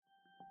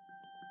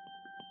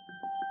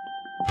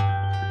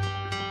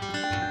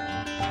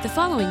The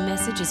following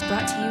message is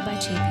brought to you by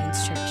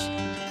Champions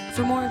Church.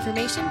 For more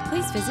information,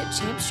 please visit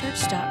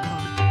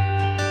championschurch.com.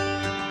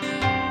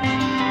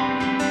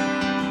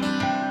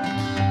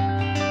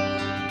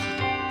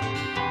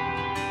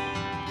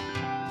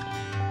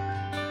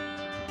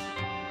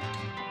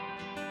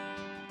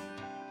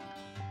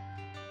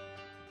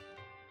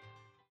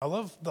 I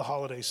love the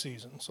holiday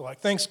season. So like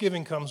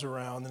Thanksgiving comes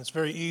around and it's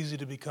very easy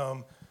to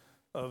become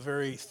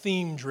very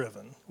theme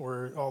driven,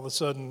 where all of a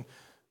sudden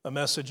a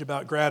message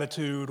about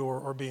gratitude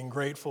or being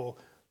grateful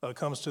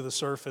comes to the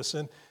surface.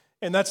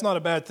 And that's not a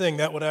bad thing.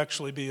 That would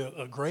actually be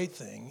a great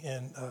thing.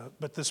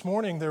 But this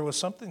morning there was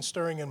something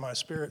stirring in my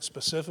spirit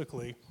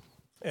specifically,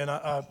 and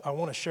I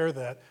want to share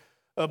that.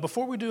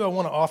 Before we do, I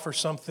want to offer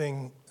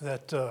something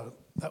that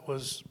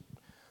was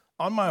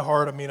on my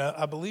heart. I mean,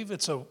 I believe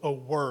it's a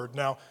word.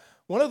 Now,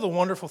 one of the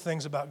wonderful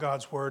things about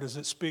God's word is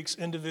it speaks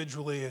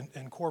individually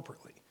and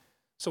corporately.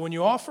 So when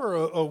you offer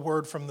a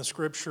word from the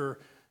scripture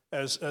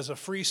as a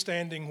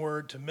freestanding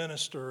word to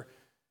minister,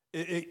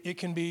 it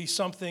can be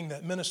something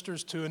that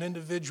ministers to an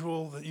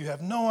individual that you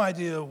have no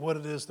idea what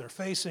it is they're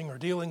facing or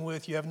dealing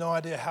with. You have no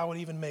idea how it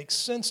even makes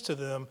sense to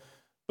them,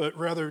 but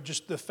rather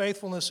just the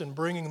faithfulness in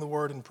bringing the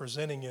word and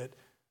presenting it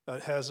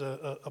has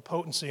a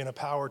potency and a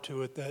power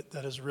to it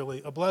that is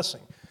really a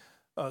blessing.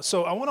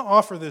 So I want to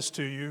offer this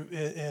to you,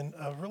 and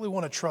I really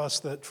want to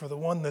trust that for the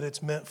one that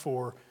it's meant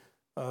for,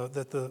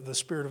 that the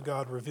Spirit of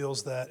God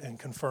reveals that and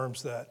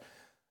confirms that.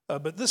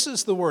 But this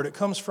is the word. It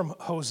comes from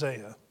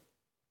Hosea.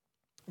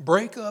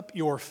 Break up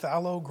your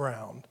fallow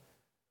ground,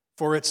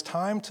 for it's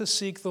time to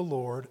seek the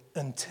Lord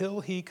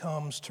until he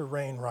comes to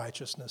rain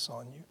righteousness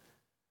on you.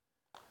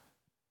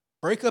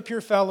 Break up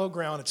your fallow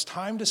ground. It's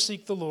time to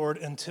seek the Lord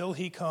until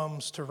he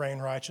comes to rain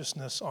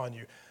righteousness on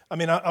you. I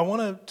mean, I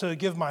want to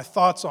give my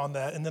thoughts on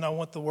that, and then I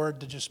want the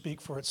word to just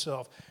speak for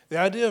itself. The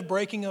idea of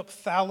breaking up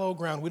fallow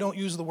ground, we don't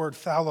use the word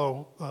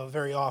fallow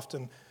very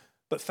often,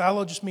 but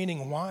fallow just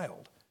meaning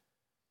wild.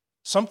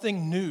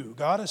 Something new.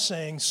 God is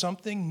saying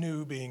something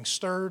new being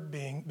stirred,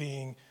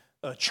 being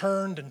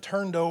churned and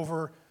turned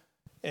over.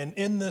 And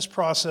in this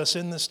process,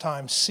 in this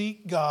time,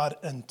 seek God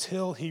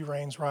until he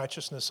rains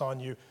righteousness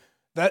on you.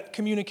 That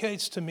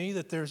communicates to me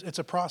that it's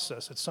a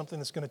process. It's something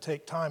that's going to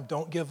take time.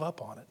 Don't give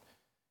up on it.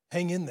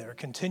 Hang in there.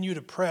 Continue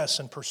to press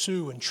and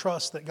pursue and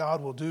trust that God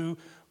will do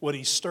what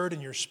he's stirred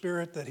in your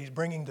spirit, that he's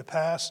bringing to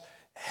pass.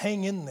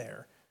 Hang in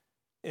there,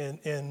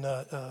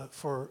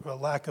 for a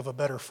lack of a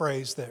better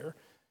phrase there,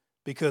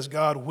 because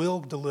God will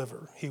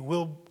deliver. He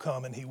will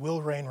come and he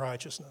will rain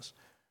righteousness.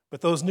 But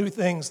those new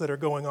things that are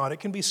going on, it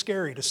can be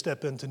scary to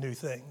step into new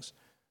things.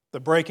 The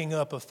breaking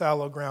up of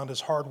fallow ground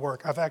is hard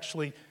work. I've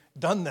actually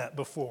done that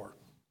before.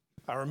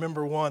 I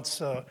remember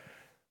once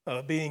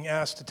being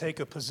asked to take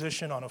a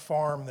position on a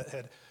farm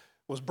that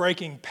was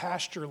breaking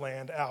pasture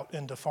land out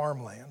into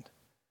farmland.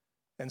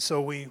 And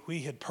so we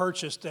had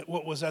purchased at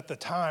what was at the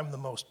time the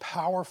most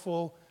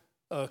powerful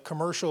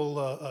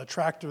commercial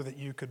tractor that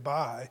you could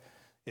buy.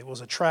 It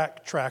was a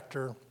track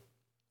tractor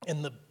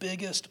and the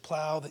biggest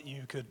plow that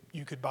you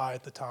could buy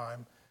at the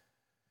time.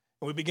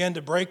 And we began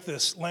to break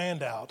this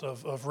land out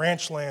of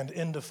ranch land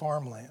into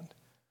farmland.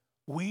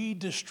 We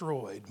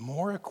destroyed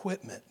more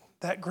equipment.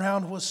 That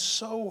ground was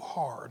so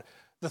hard.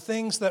 The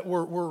things that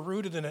were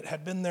rooted in it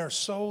had been there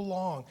so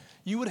long.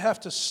 You would have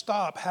to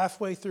stop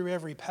halfway through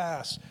every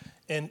pass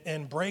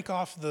and break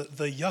off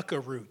the yucca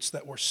roots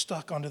that were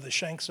stuck onto the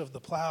shanks of the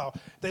plow.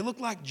 They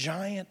looked like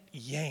giant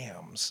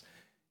yams.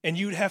 And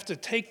you'd have to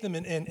take them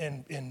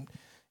and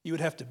you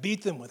would have to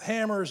beat them with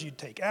hammers. You'd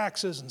take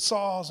axes and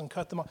saws and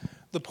cut them off.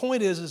 The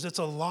point is it's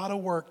a lot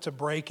of work to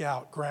break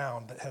out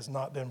ground that has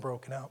not been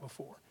broken out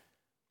before.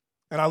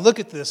 And I look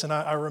at this and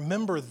I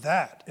remember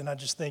that, and I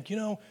just think,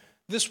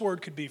 this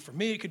word could be for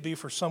me, it could be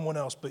for someone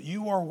else, but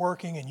you are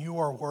working and you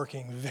are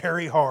working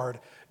very hard,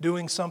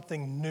 doing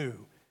something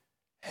new.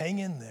 Hang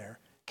in there.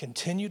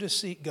 Continue to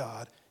seek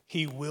God.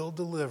 He will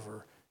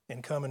deliver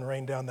and come and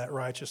rain down that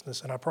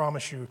righteousness. And I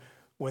promise you,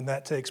 when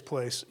that takes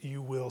place,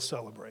 you will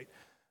celebrate.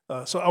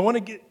 So I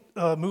want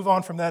to move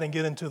on from that and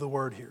get into the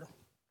word here.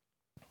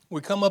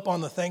 We come up on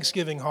the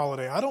Thanksgiving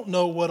holiday. I don't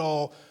know what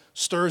all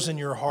stirs in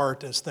your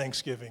heart as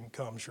Thanksgiving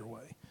comes your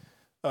way.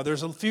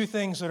 There's a few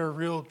things that are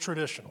real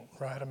traditional,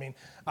 right? I mean,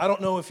 I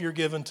don't know if you're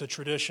given to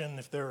tradition,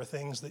 if there are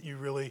things that you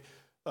really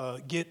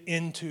get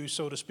into,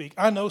 so to speak.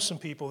 I know some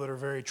people that are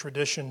very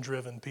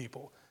tradition-driven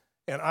people,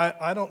 and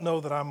I don't know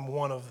that I'm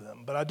one of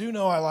them, but I do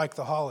know I like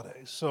the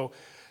holidays. So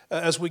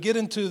as we get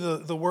into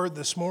the word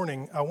this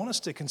morning, I want us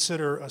to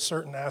consider a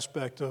certain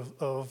aspect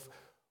of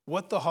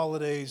what the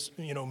holidays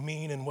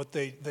mean and what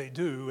they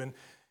do.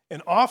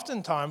 And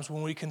oftentimes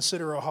when we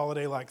consider a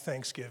holiday like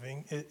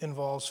Thanksgiving, it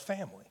involves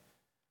family.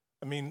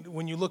 I mean,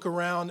 when you look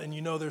around and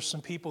there's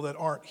some people that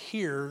aren't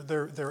here,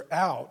 they're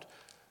out.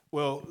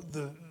 Well,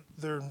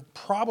 they're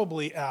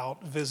probably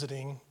out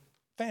visiting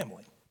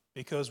family,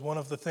 because one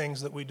of the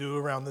things that we do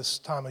around this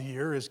time of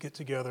year is get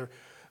together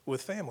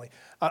with family.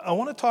 I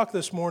want to talk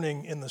this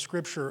morning in the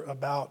scripture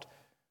about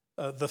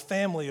the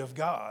family of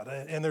God.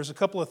 And there's a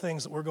couple of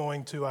things that we're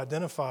going to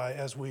identify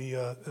as we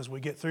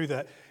get through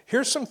that.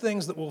 Here's some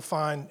things that we'll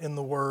find in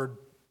the Word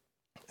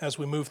as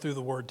we move through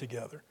the Word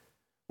together.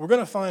 We're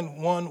going to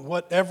find, one,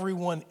 what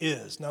everyone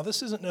is. Now,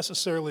 this isn't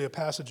necessarily a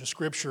passage of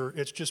Scripture.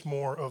 It's just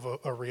more of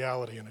a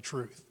reality and a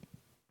truth.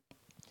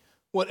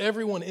 What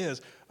everyone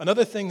is.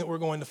 Another thing that we're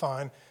going to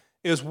find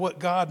is what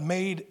God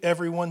made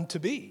everyone to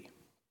be.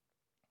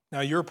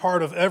 Now, you're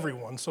part of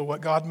everyone, so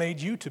what God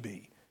made you to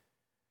be.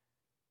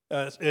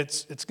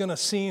 It's going to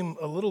seem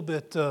a little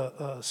bit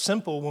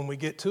simple when we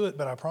get to it,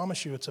 but I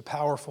promise you it's a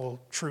powerful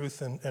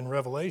truth and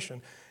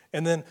revelation.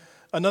 And then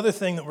another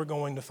thing that we're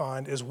going to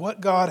find is what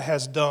God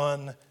has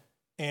done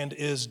and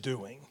is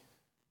doing.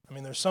 I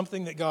mean, there's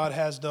something that God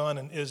has done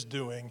and is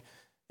doing,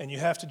 and you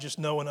have to just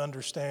know and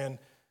understand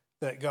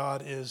that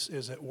God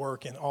is at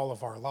work in all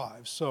of our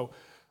lives. So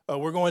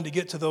we're going to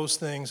get to those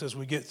things as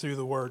we get through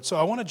the Word. So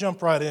I want to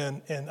jump right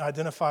in and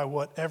identify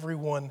what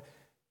everyone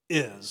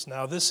is.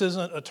 Now, this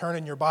isn't a turn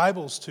in your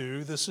Bibles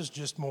to. This is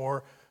just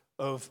more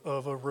of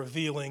a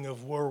revealing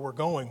of where we're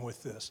going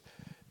with this.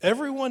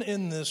 Everyone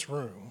in this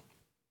room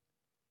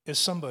is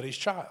somebody's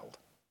child.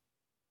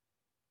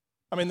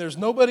 I mean, there's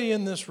nobody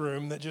in this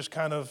room that just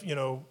kind of,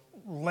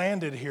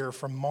 landed here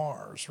from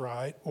Mars,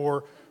 right?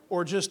 Or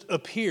just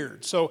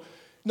appeared. So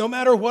no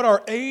matter what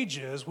our age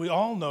is, we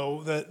all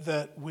know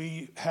that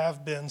we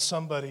have been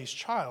somebody's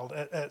child.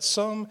 At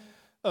some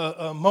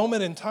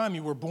moment in time,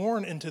 you were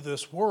born into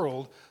this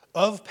world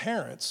of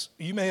parents.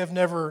 You may have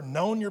never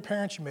known your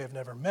parents. You may have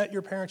never met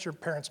your parents. Your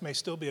parents may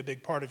still be a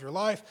big part of your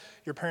life.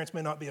 Your parents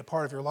may not be a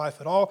part of your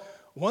life at all.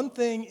 One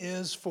thing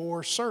is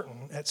for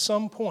certain, at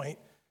some point,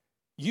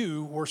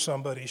 you were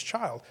somebody's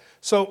child.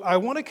 So I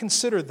want to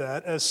consider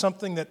that as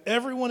something that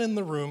everyone in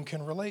the room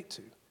can relate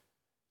to.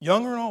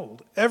 Young or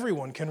old,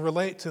 everyone can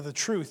relate to the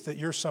truth that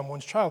you're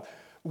someone's child.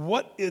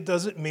 What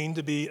does it mean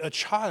to be a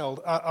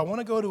child? I want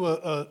to go to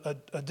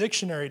a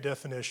dictionary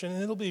definition,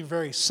 and it'll be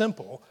very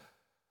simple.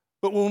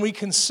 But when we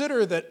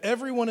consider that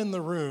everyone in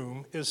the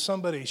room is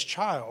somebody's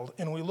child,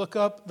 and we look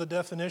up the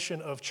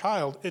definition of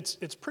child,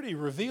 it's pretty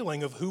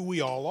revealing of who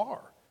we all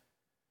are.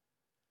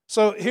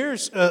 So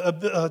here's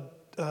a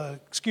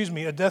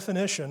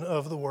definition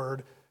of the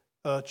word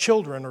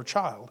children or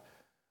child.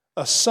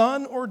 A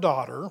son or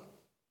daughter,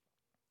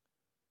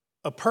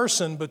 a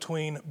person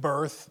between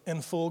birth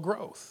and full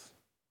growth.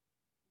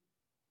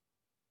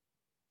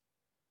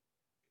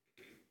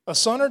 A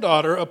son or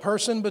daughter, a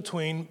person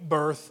between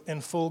birth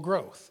and full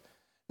growth.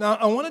 Now,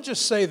 I want to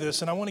just say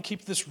this, and I want to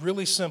keep this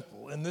really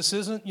simple. And this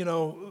isn't,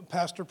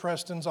 Pastor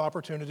Preston's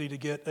opportunity to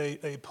get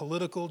a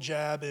political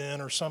jab in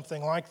or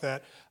something like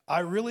that. I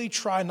really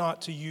try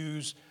not to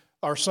use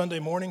our Sunday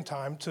morning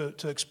time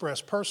to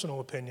express personal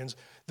opinions.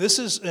 This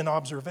is an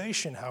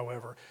observation,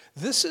 however.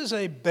 This is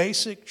a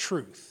basic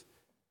truth.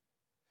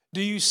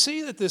 Do you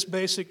see that this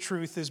basic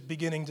truth is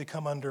beginning to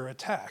come under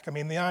attack? I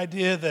mean, the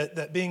idea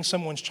that being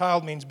someone's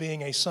child means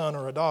being a son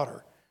or a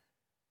daughter.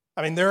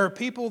 I mean, there are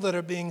people that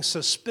are being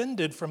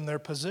suspended from their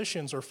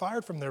positions or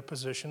fired from their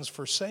positions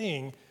for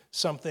saying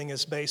something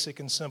as basic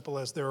and simple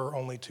as there are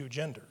only two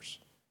genders.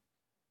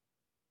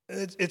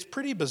 It's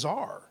pretty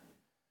bizarre.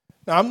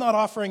 Now, I'm not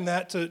offering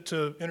that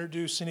to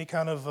introduce any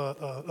kind of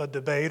a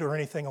debate or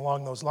anything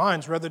along those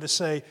lines, rather to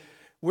say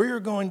we're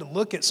going to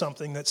look at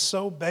something that's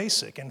so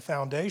basic and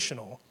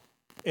foundational,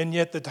 and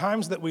yet the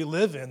times that we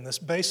live in, this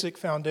basic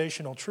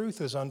foundational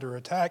truth is under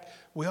attack.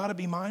 We ought to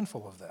be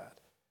mindful of that.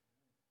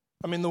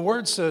 I mean, the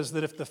Word says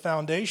that if the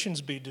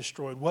foundations be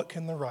destroyed, what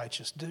can the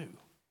righteous do?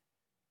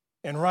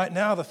 And right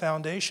now, the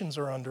foundations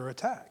are under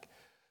attack.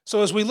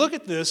 So as we look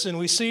at this and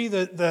we see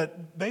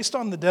that based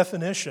on the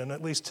definition,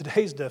 at least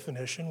today's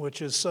definition,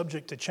 which is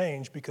subject to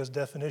change because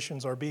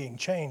definitions are being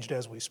changed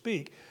as we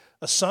speak,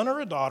 a son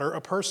or a daughter,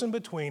 a person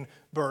between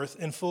birth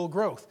and full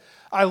growth.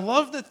 I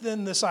love that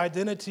then this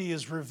identity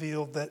is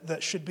revealed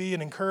that should be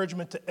an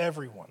encouragement to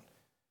everyone.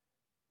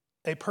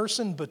 A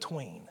person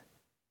between.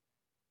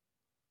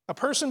 A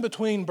person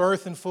between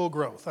birth and full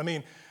growth. I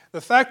mean,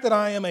 the fact that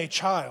I am a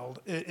child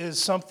is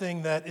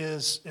something that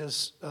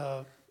is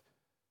a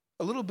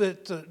little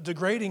bit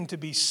degrading to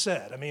be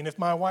said. I mean, if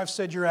my wife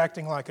said you're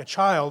acting like a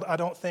child, I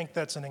don't think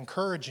that's an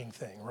encouraging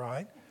thing,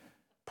 right?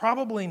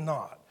 Probably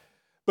not.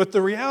 But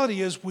the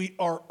reality is we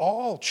are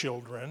all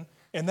children,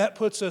 and that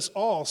puts us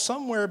all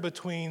somewhere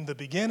between the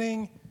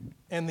beginning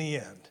and the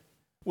end,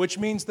 which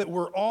means that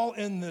we're all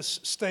in this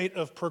state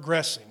of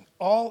progressing,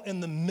 all in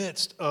the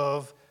midst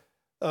of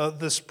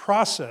this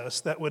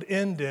process that would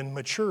end in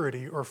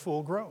maturity or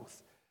full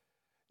growth.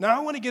 Now,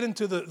 I want to get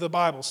into the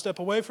Bible, step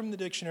away from the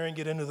dictionary and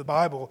get into the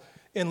Bible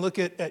and look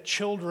at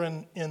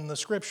children in the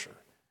Scripture.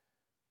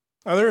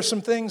 Now, there are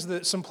some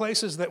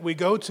places that we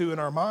go to in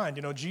our mind.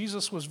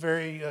 Jesus was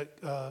very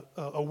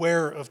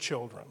aware of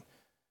children.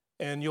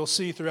 And you'll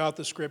see throughout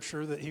the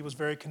Scripture that he was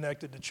very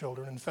connected to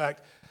children. In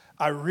fact,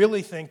 I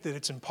really think that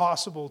it's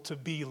impossible to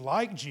be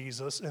like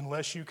Jesus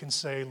unless you can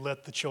say,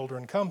 let the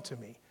children come to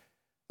me.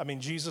 I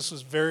mean, Jesus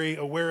was very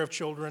aware of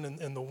children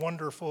and the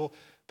wonderful,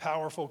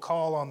 powerful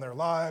call on their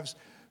lives.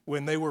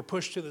 When they were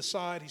pushed to the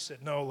side, he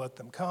said, no, let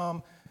them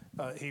come.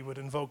 He would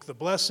invoke the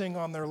blessing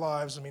on their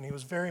lives. I mean, he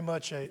was very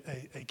much a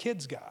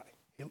kids guy.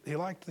 He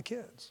liked the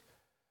kids.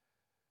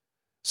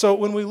 So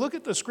when we look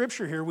at the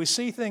scripture here, we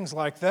see things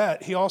like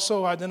that. He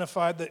also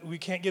identified that we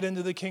can't get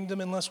into the kingdom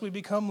unless we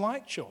become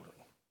like children.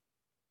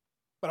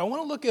 But I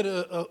want to look at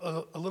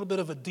a little bit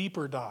of a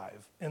deeper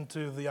dive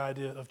into the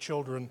idea of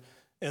children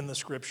in the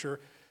scripture.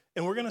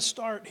 And we're going to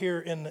start here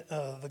in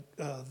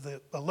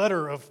the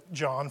letter of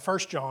John, 1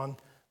 John.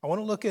 I want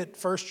to look at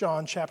 1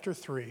 John chapter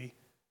 3.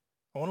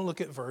 I want to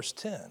look at verse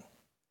 10.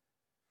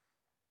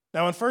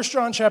 Now in 1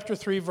 John chapter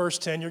 3, verse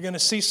 10, you're going to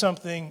see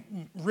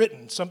something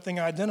written, something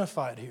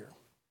identified here.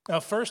 Now,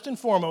 first and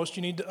foremost,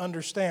 you need to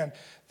understand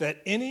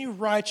that any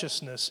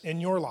righteousness in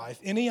your life,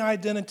 any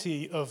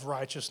identity of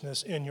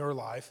righteousness in your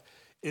life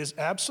is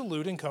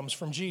absolute and comes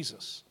from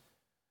Jesus.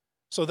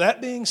 So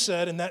that being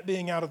said and that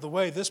being out of the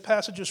way, this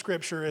passage of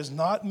Scripture is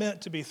not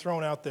meant to be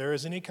thrown out there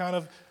as any kind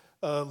of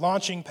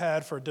launching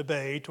pad for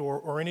debate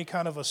or any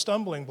kind of a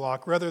stumbling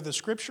block. Rather, the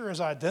Scripture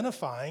is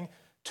identifying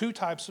two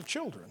types of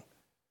children.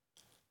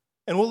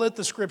 And we'll let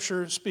the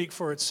Scripture speak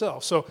for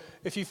itself. So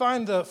if you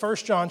find 1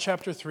 John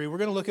chapter 3, we're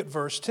going to look at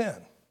verse 10.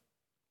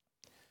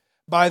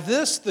 By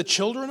this, the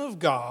children of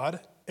God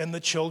and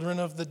the children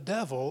of the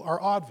devil are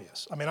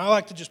obvious. I mean, I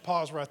like to just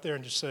pause right there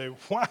and just say,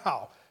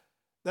 wow,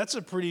 that's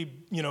a pretty,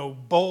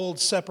 bold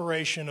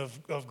separation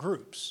of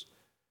groups.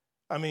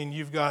 I mean,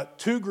 you've got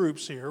two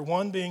groups here,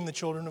 one being the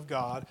children of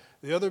God,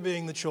 the other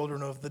being the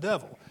children of the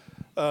devil.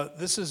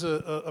 This is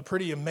a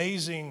pretty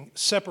amazing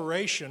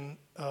separation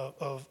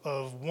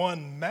of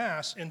one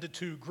mass into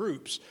two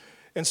groups.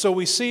 And so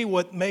we see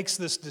what makes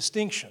this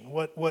distinction,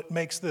 what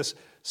makes this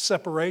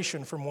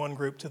separation from one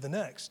group to the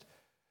next.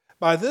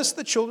 By this,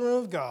 the children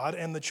of God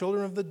and the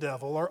children of the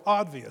devil are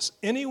obvious.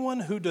 Anyone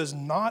who does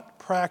not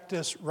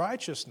practice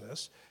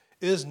righteousness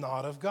is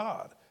not of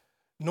God,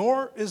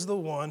 nor is the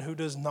one who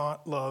does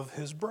not love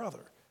his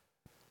brother.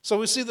 So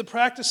we see the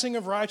practicing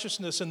of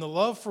righteousness and the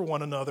love for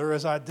one another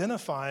as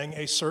identifying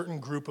a certain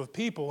group of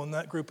people, and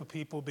that group of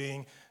people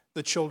being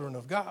the children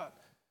of God.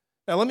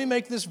 Now let me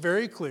make this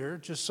very clear,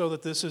 just so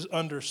that this is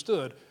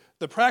understood.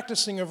 The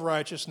practicing of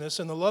righteousness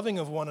and the loving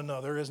of one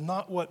another is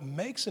not what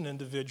makes an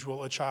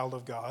individual a child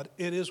of God.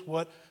 It is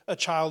what a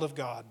child of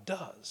God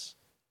does.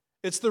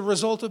 It's the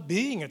result of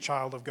being a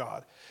child of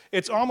God.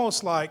 It's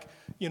almost like,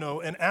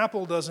 an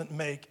apple doesn't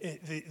make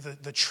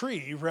the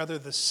tree, rather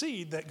the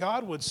seed that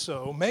God would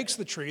sow makes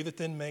the tree that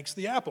then makes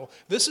the apple.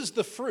 This is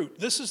the fruit.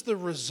 This is the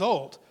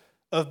result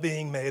of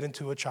being made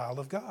into a child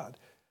of God.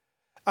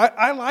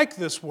 I like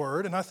this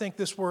word, and I think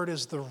this word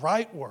is the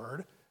right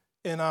word,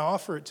 and I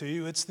offer it to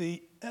you. It's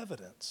the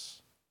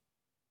evidence.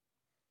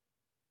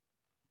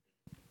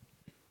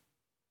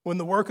 When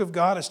the work of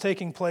God is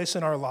taking place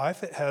in our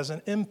life, it has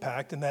an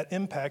impact, and that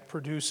impact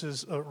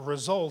produces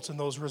results, and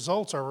those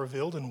results are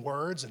revealed in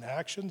words and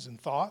actions and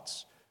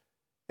thoughts,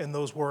 and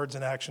those words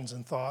and actions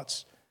and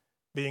thoughts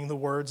being the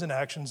words and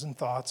actions and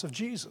thoughts of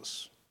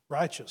Jesus,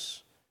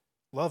 righteous,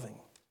 loving.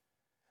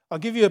 I'll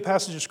give you a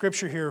passage of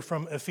Scripture here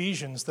from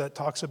Ephesians that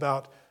talks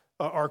about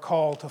our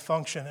call to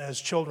function as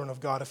children of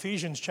God.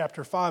 Ephesians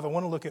chapter 5, I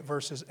want to look at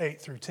verses 8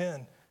 through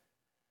 10.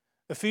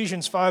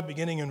 Ephesians 5,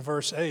 beginning in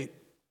verse 8.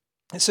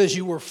 It says,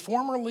 you were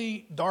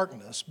formerly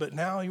darkness, but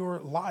now you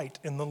are light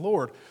in the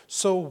Lord.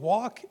 So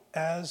walk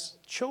as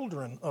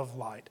children of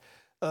light,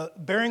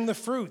 bearing the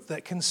fruit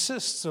that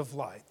consists of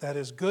light, that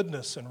is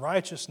goodness and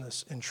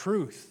righteousness and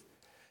truth,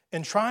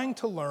 and trying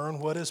to learn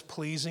what is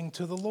pleasing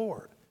to the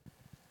Lord.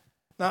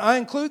 Now, I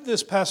include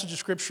this passage of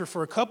Scripture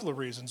for a couple of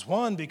reasons.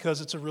 One, because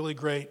it's a really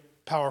great,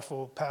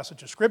 powerful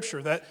passage of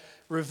Scripture that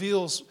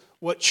reveals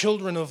what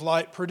children of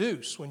light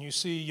produce when you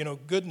see,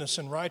 goodness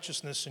and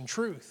righteousness and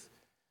truth.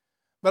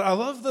 But I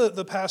love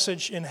the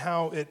passage in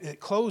how it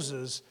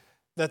closes,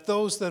 that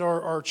those that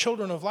are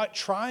children of light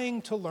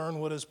trying to learn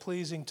what is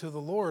pleasing to the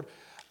Lord.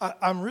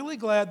 I'm really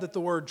glad that the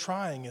word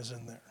trying is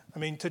in there. I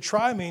mean, to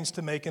try means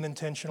to make an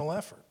intentional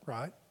effort,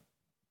 right?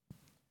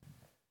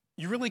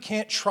 You really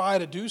can't try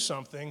to do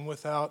something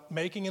without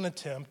making an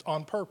attempt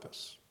on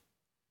purpose.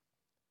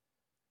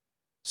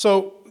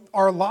 So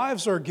our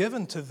lives are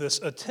given to this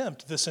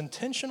attempt, this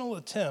intentional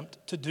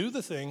attempt to do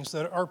the things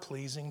that are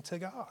pleasing to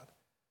God.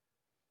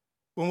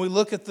 When we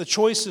look at the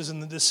choices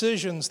and the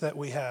decisions that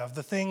we have,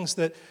 the things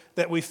that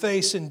we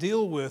face and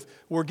deal with,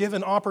 we're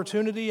given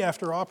opportunity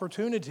after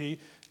opportunity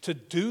to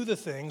do the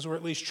things, or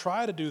at least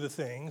try to do the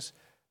things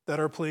that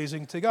are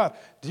pleasing to God.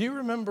 Do you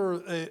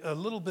remember a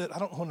little bit, I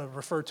don't want to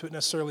refer to it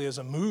necessarily as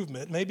a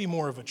movement, maybe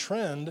more of a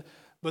trend,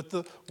 but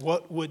the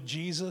what would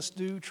Jesus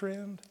do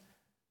trend?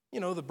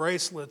 The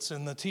bracelets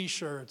and the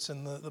T-shirts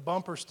and the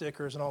bumper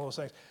stickers and all those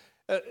things.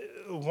 A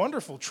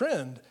wonderful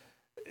trend.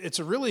 It's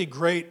a really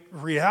great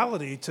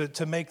reality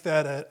to make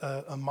that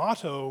a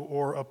motto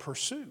or a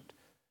pursuit.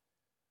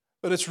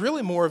 But it's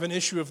really more of an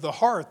issue of the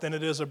heart than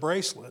it is a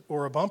bracelet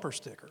or a bumper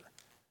sticker.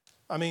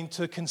 I mean,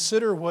 to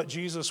consider what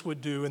Jesus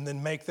would do and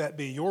then make that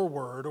be your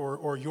word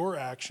or your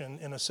action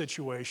in a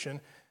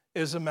situation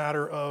is a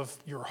matter of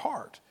your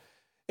heart.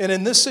 And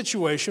in this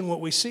situation,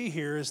 what we see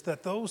here is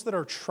that those that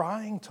are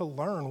trying to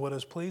learn what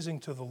is pleasing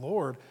to the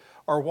Lord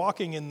are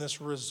walking in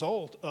this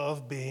result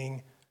of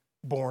being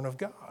born of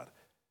God.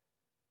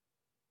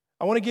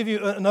 I want to give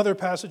you another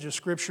passage of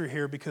Scripture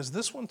here because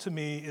this one to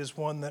me is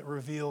one that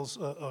reveals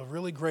a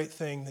really great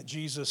thing that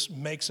Jesus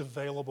makes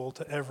available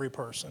to every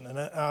person. And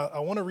I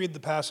want to read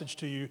the passage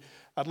to you.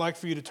 I'd like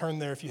for you to turn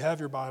there if you have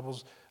your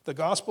Bibles. The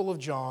Gospel of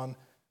John,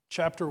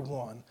 chapter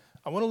 1.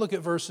 I want to look at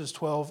verses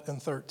 12 and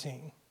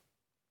 13.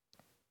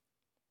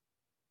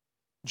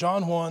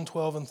 John 1,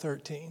 12 and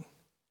 13.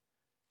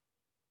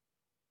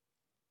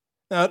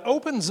 Now it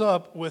opens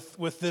up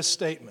with this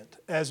statement.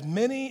 As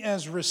many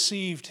as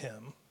received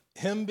him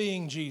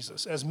being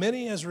Jesus, as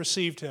many as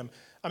received him.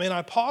 I mean,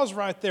 I pause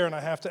right there and I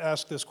have to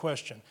ask this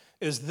question.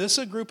 Is this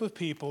a group of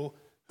people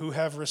who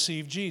have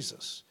received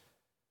Jesus?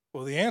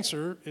 Well, the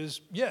answer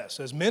is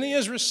yes. As many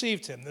as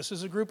received him. This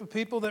is a group of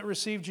people that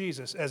received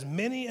Jesus. As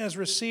many as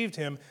received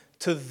him,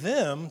 to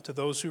them, to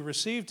those who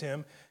received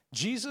him,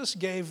 Jesus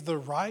gave the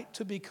right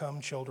to become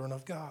children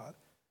of God.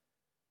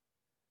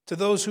 To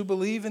those who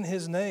believe in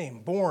his name,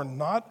 born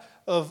not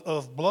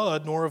of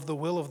blood, nor of the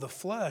will of the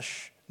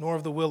flesh, nor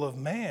of the will of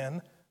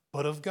man,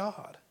 but of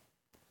God.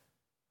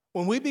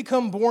 When we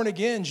become born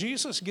again,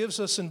 Jesus gives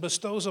us and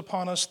bestows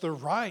upon us the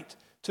right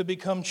to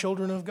become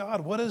children of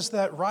God. What is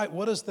that right?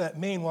 What does that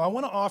mean? Well, I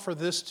want to offer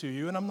this to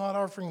you, and I'm not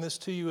offering this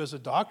to you as a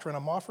doctrine.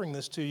 I'm offering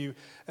this to you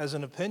as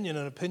an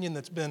opinion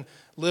that's been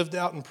lived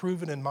out and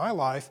proven in my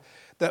life,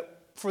 that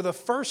for the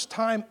first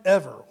time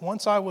ever,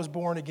 once I was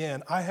born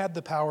again, I had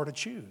the power to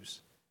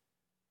choose.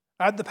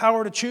 I had the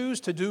power to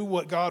choose to do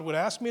what God would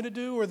ask me to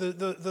do, or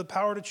the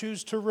power to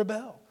choose to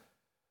rebel.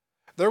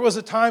 There was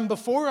a time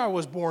before I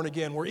was born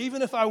again where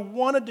even if I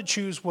wanted to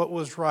choose what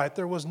was right,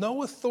 there was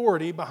no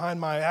authority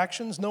behind my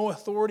actions, no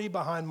authority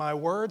behind my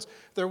words.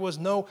 There was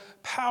no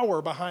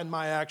power behind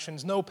my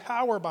actions, no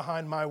power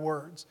behind my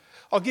words.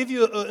 I'll give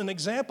you an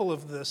example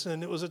of this,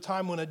 and it was a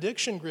time when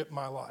addiction gripped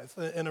my life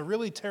in a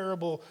really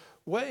terrible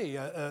way.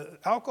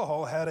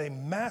 Alcohol had a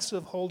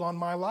massive hold on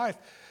my life.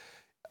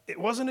 It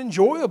wasn't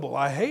enjoyable.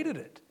 I hated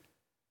it.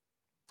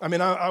 I mean,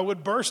 I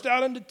would burst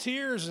out into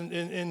tears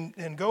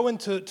and go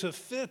into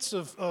fits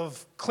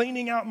of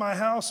cleaning out my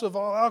house of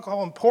all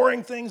alcohol and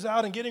pouring things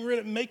out and getting rid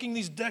of, making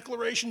these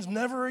declarations,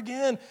 never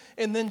again.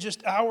 And then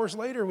just hours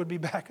later would be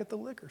back at the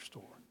liquor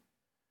store.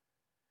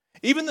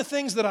 Even the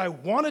things that I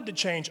wanted to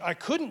change, I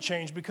couldn't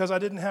change because I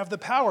didn't have the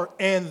power.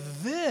 And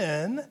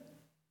then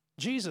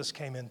Jesus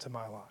came into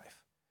my life.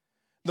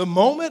 The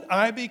moment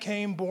I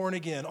became born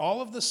again,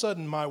 all of a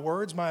sudden my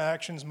words, my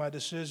actions, my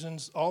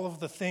decisions, all of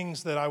the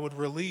things that I would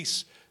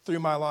release through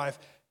my life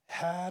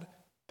had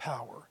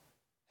power,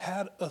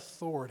 had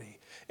authority.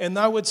 And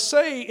I would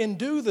say and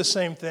do the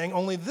same thing,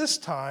 only this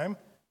time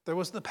there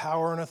was the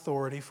power and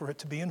authority for it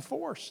to be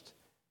enforced.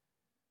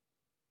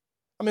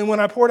 I mean, when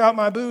I poured out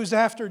my booze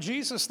after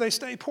Jesus, they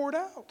stay poured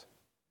out.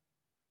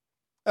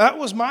 That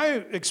was my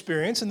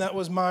experience and that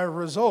was my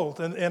result.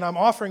 And I'm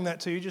offering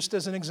that to you just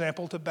as an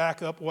example to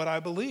back up what I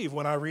believe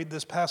when I read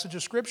this passage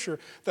of Scripture,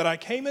 that I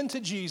came into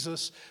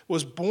Jesus,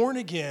 was born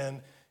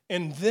again,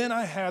 and then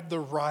I had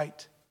the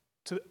right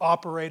to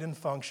operate and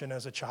function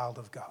as a child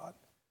of God.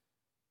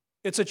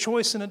 It's a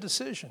choice and a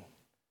decision.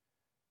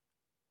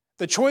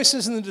 The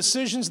choices and the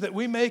decisions that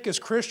we make as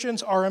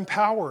Christians are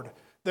empowered.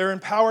 They're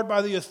empowered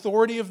by the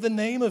authority of the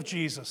name of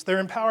Jesus. They're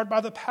empowered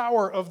by the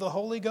power of the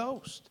Holy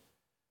Ghost.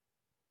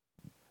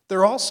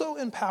 They're also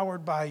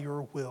empowered by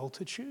your will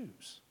to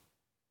choose.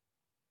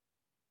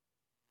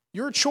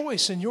 Your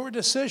choice and your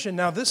decision.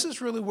 Now, this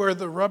is really where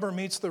the rubber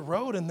meets the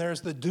road, and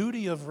there's the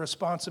duty of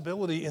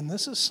responsibility, and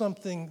this is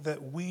something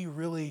that we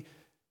really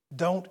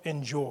don't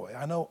enjoy.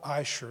 I know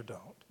I sure don't.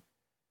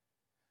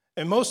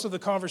 And most of the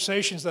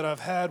conversations that I've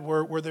had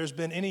where there's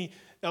been any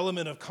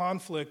element of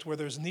conflict, where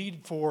there's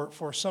need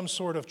for some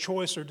sort of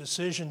choice or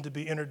decision to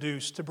be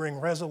introduced to bring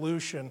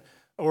resolution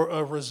or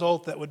a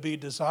result that would be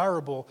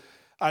desirable,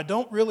 I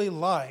don't really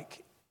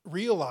like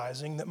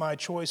realizing that my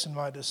choice and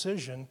my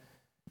decision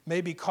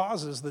maybe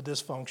causes the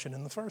dysfunction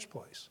in the first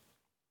place.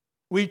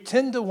 We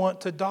tend to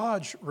want to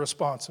dodge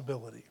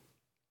responsibility.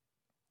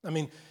 I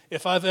mean,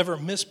 if I've ever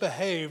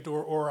misbehaved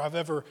or I've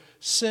ever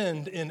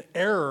sinned in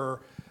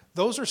error,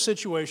 those are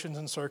situations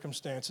and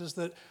circumstances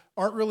that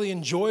aren't really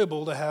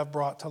enjoyable to have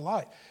brought to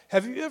light.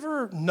 Have you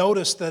ever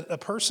noticed that a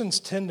person's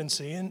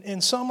tendency,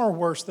 and some are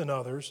worse than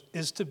others,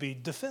 is to be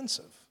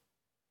defensive?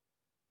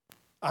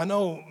 I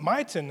know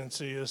my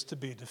tendency is to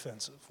be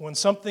defensive. When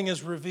something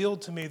is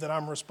revealed to me that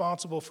I'm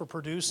responsible for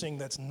producing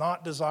that's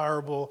not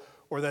desirable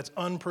or that's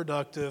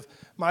unproductive,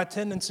 my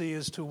tendency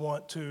is to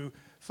want to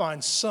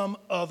find some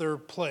other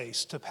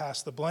place to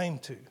pass the blame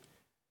to.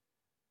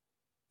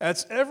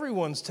 That's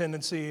everyone's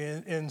tendency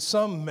in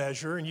some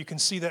measure, and you can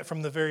see that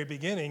from the very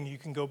beginning. You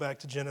can go back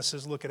to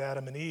Genesis, look at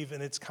Adam and Eve,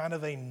 and it's kind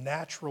of a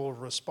natural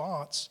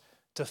response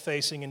to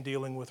facing and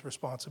dealing with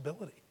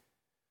responsibility.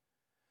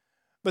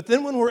 But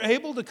then when we're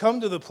able to come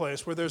to the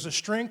place where there's a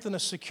strength and a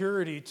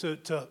security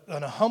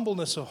and a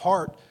humbleness of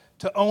heart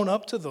to own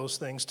up to those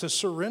things, to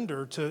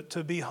surrender,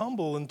 to be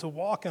humble, and to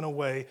walk in a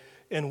way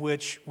in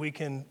which we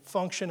can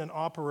function and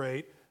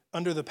operate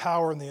under the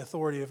power and the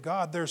authority of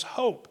God, there's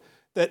hope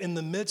that in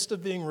the midst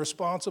of being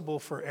responsible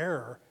for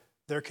error,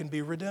 there can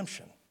be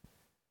redemption.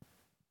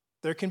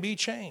 There can be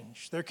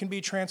change. There can be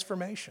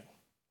transformation.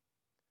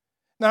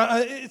 Now,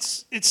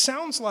 it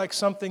sounds like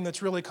something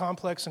that's really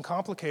complex and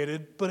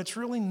complicated, but it's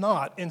really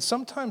not. And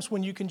sometimes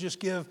when you can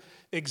just give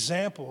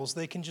examples,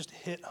 they can just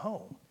hit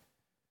home.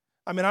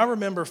 I mean, I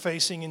remember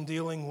facing and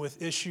dealing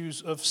with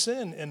issues of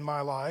sin in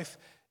my life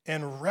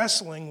and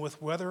wrestling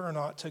with whether or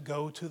not to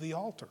go to the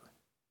altar.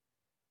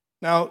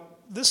 Now,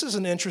 this is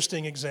an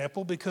interesting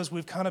example because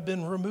we've kind of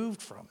been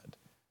removed from it.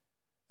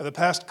 The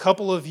past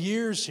couple of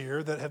years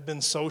here that have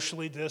been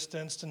socially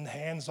distanced and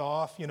hands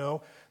off,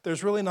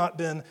 there's really not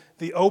been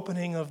the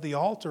opening of the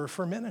altar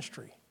for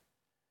ministry.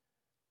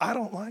 I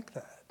don't like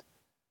that.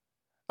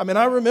 I mean,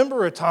 I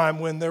remember a time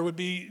when there would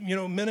be,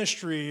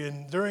 ministry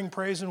and during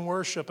praise and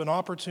worship, an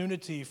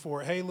opportunity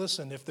for, hey,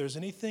 listen, if there's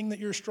anything that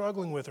you're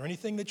struggling with or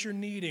anything that you're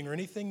needing or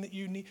anything that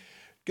you need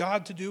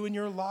God to do in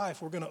your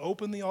life, we're going to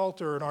open the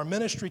altar and our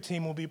ministry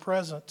team will be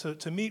present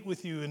to meet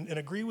with you and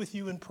agree with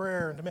you in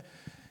prayer.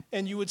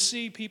 And you would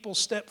see people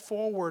step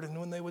forward, and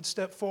when they would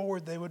step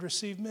forward, they would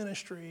receive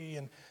ministry,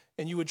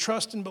 and you would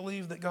trust and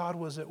believe that God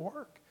was at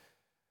work.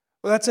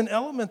 Well, that's an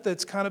element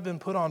that's kind of been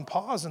put on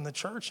pause in the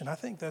church, and I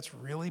think that's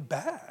really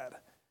bad.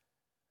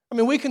 I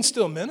mean, we can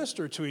still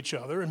minister to each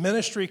other, and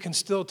ministry can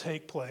still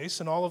take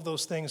place, and all of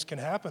those things can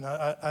happen.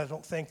 I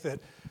don't think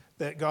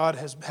that God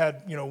has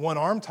had, one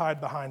arm tied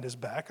behind his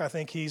back. I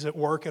think he's at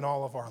work in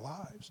all of our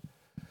lives.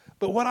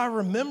 But what I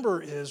remember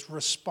is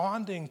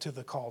responding to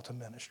the call to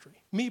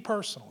ministry, me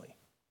personally,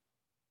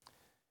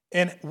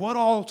 and what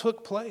all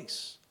took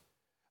place.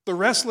 The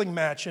wrestling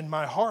match in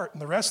my heart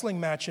and the wrestling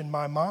match in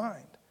my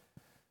mind.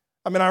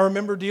 I mean, I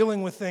remember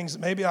dealing with things that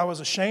maybe I was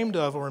ashamed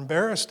of or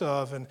embarrassed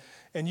of,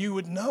 and you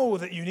would know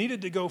that you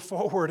needed to go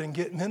forward and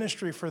get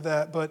ministry for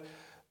that, but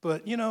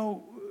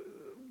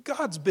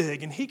God's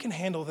big, and he can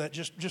handle that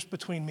just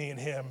between me and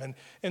him.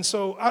 And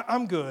so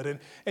I'm good.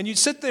 And you'd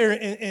sit there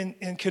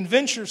and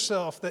convince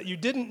yourself that you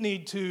didn't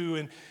need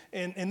to,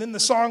 and then the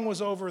song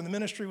was over, and the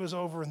ministry was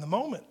over, and the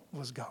moment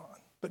was gone.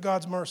 But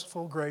God's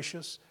merciful,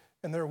 gracious,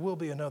 and there will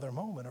be another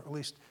moment, or at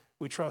least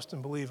we trust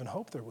and believe and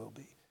hope there will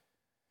be.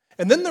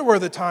 And then there were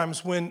the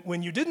times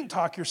when you didn't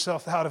talk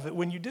yourself out of it,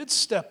 when you did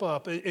step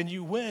up and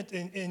you went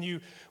and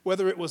you,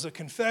 whether it was a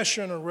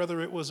confession or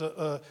whether it was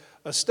a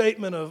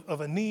statement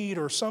of a need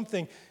or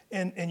something,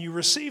 and you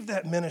received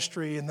that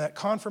ministry and that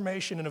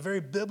confirmation in a very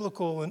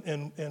biblical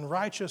and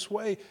righteous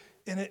way,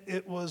 and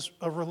it was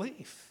a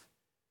relief.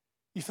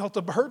 You felt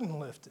a burden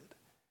lifted.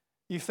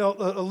 You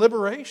felt a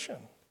liberation.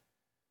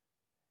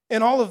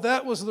 And all of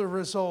that was the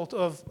result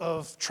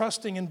of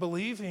trusting and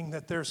believing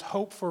that there's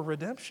hope for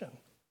redemption.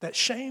 That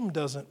shame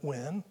doesn't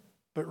win,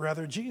 but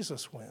rather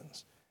Jesus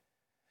wins.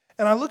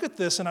 And I look at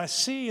this and I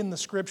see in the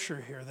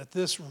scripture here that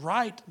this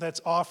right that's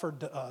offered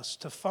to us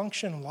to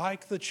function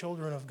like the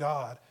children of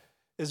God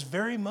is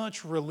very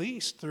much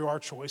released through our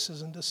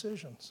choices and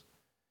decisions.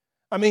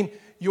 I mean,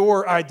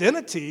 your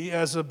identity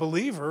as a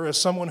believer, as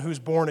someone who's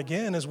born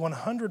again, is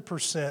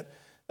 100%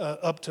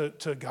 up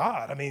to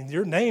God. I mean,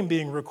 your name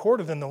being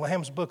recorded in the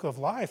Lamb's Book of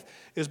Life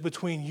is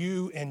between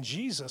you and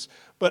Jesus.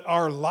 But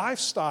our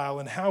lifestyle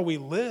and how we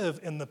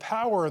live in the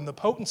power and the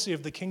potency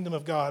of the kingdom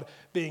of God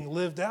being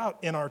lived out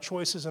in our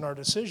choices and our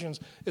decisions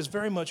is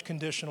very much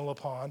conditional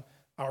upon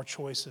our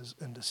choices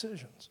and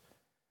decisions.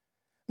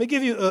 Let me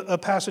give you a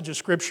passage of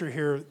scripture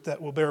here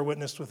that will bear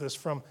witness with this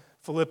from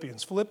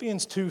Philippians.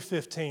 Philippians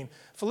 2:15.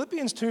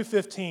 Philippians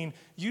 2:15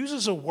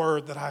 uses a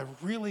word that I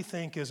really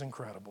think is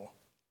incredible.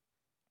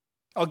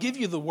 I'll give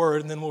you the word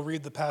and then we'll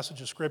read the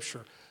passage of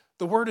scripture.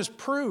 The word is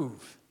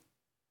prove.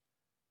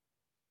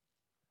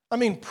 I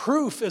mean,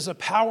 proof is a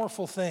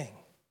powerful thing.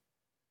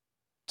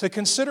 To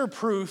consider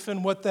proof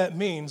and what that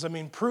means, I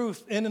mean,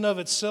 proof in and of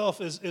itself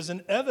is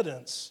an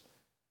evidence.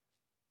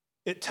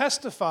 It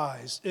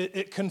testifies,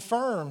 it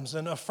confirms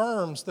and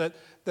affirms that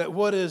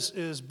what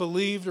is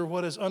believed or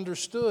what is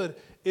understood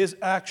is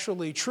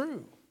actually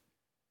true.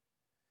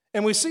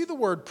 And we see the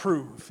word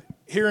prove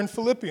here in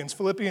Philippians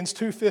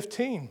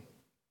 2:15.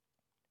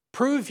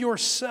 Prove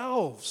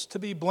yourselves to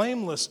be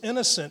blameless,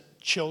 innocent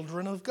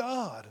children of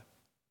God.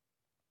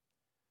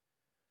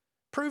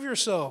 Prove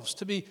yourselves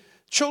to be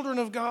children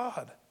of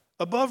God,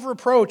 above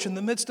reproach in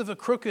the midst of a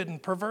crooked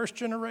and perverse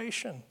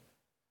generation,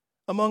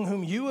 among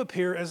whom you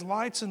appear as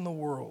lights in the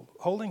world,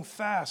 holding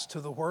fast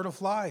to the word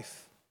of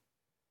life.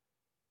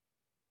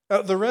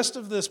 The rest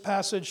of this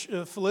passage,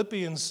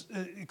 Philippians,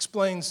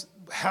 explains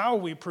how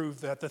we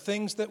prove that, the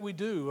things that we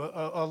do,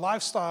 a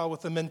lifestyle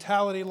with a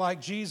mentality like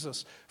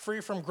Jesus,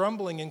 free from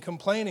grumbling and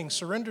complaining,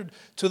 surrendered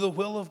to the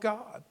will of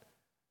God.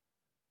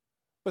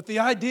 But the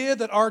idea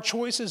that our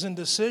choices and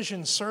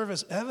decisions serve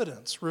as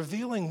evidence,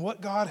 revealing what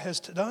God has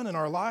done in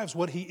our lives,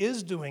 what he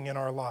is doing in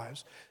our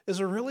lives, is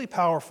a really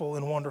powerful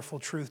and wonderful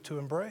truth to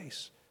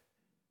embrace.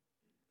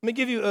 Let me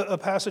give you a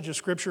passage of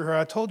scripture here.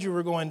 I told you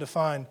we're going to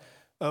find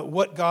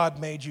what God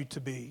made you to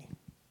be.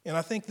 And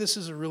I think this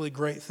is a really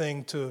great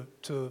thing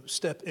to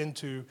step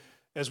into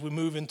as we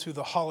move into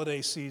the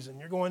holiday season.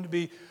 You're going to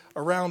be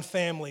around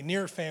family,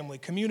 near family,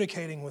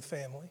 communicating with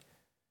family.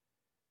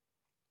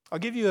 I'll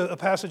give you a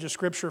passage of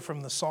scripture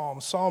from the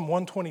Psalms, Psalm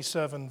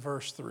 127,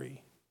 verse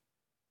 3.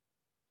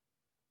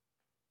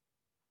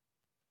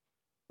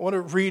 I want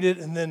to read it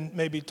and then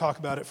maybe talk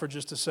about it for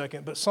just a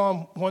second. But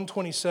Psalm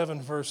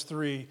 127, verse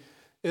 3,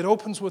 it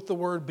opens with the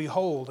word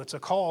behold. It's a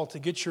call to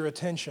get your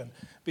attention.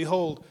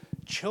 Behold,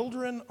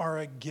 children are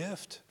a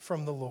gift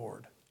from the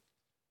Lord.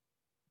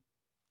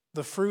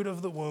 The fruit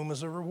of the womb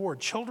is a reward.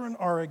 Children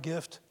are a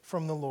gift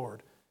from the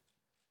Lord.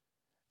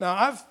 Now,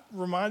 I've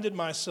reminded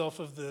myself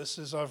of this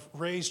as I've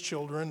raised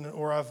children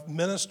or I've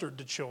ministered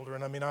to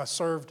children. I mean, I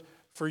served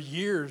for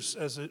years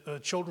as a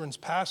children's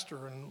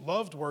pastor and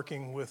loved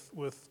working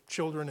with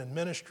children in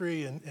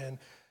ministry and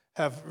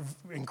have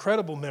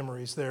incredible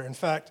memories there. In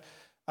fact,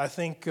 I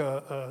think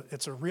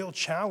it's a real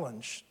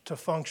challenge to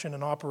function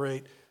and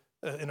operate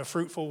in a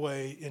fruitful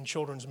way in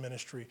children's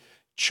ministry.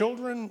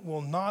 Children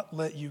will not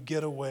let you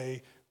get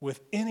away with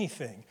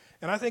anything.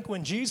 And I think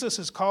when Jesus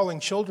is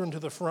calling children to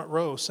the front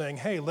row, saying,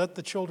 hey, let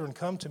the children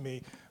come to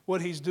me,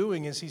 what he's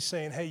doing is he's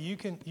saying, hey,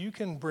 you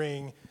can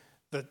bring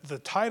the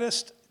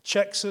tightest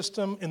check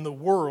system in the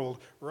world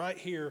right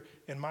here,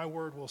 and my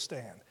word will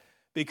stand.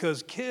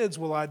 Because kids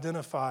will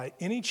identify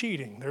any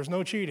cheating. There's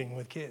no cheating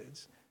with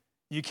kids.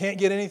 You can't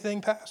get anything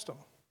past them.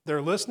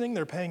 They're listening,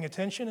 they're paying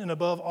attention, and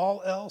above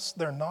all else,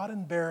 they're not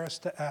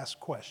embarrassed to ask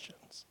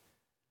questions.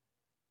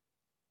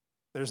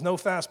 There's no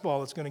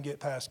fastball that's going to get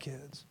past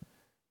kids.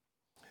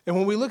 And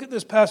when we look at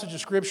this passage of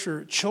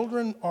Scripture,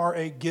 children are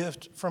a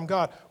gift from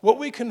God. What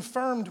we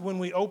confirmed when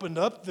we opened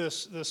up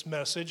this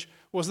message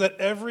was that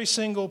every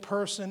single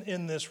person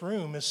in this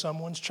room is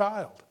someone's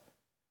child.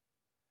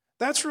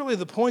 That's really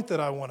the point that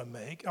I want to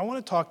make. I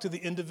want to talk to the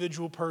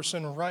individual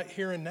person right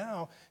here and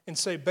now and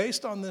say,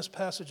 based on this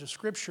passage of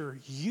Scripture,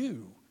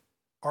 you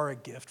are a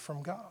gift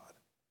from God.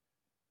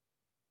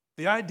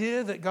 The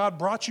idea that God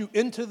brought you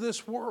into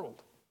this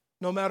world,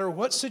 no matter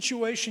what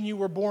situation you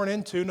were born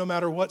into, no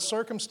matter what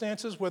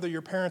circumstances, whether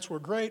your parents were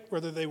great,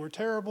 whether they were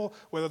terrible,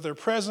 whether they're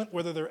present,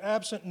 whether they're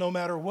absent, no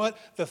matter what,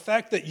 the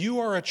fact that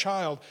you are a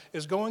child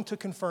is going to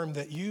confirm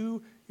that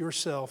you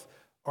yourself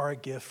are a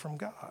gift from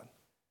God.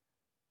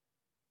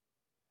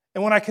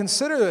 And when I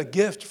consider a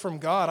gift from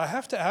God, I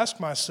have to ask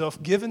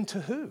myself, given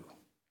to who?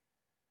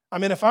 I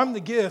mean, if I'm the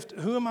gift,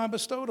 who am I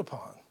bestowed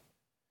upon?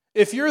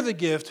 If you're the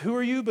gift, who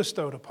are you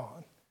bestowed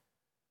upon?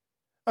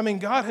 I mean,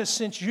 God has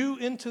sent you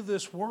into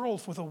this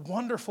world with a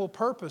wonderful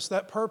purpose,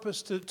 that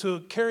purpose to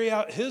carry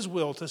out His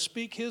will, to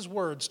speak His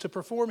words, to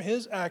perform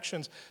His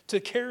actions, to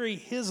carry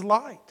His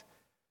light.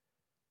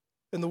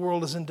 And the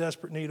world is in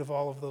desperate need of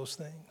all of those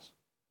things.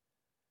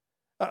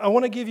 I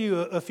want to give you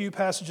a few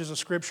passages of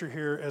Scripture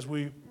here as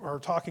we are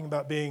talking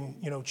about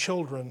being,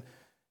 children,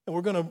 and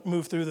we're going to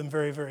move through them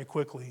very, very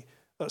quickly.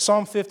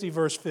 Psalm 50,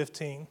 verse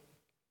 15,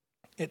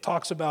 it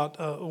talks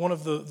about one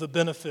of the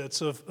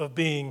benefits of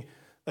being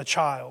a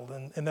child,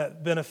 and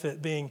that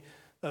benefit being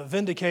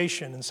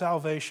vindication and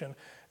salvation.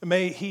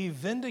 May He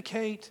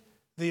vindicate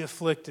the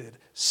afflicted,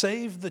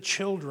 save the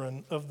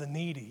children of the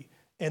needy,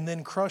 and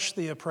then crush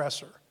the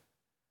oppressor.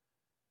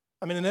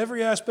 I mean, in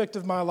every aspect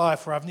of my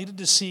life where I've needed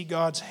to see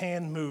God's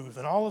hand move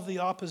and all of the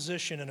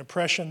opposition and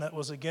oppression that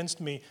was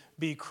against me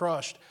be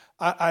crushed,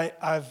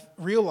 I've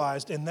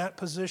realized in that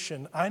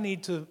position I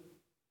need to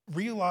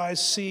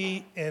realize,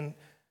 see, and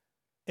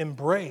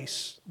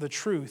embrace the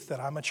truth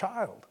that I'm a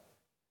child,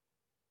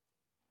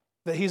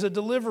 that He's a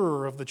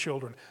deliverer of the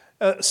children.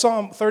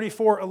 Psalm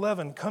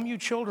 34:11, come you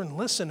children,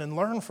 listen and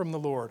learn from the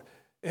Lord.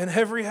 In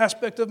every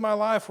aspect of my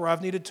life where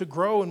I've needed to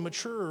grow and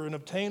mature and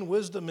obtain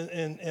wisdom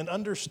and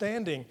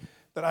understanding,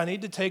 that I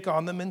need to take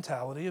on the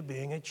mentality of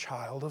being a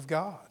child of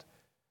God.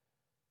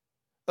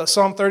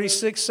 Psalm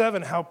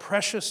 36:7, how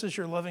precious is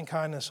your loving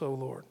kindness, O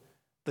Lord.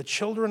 The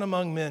children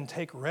among men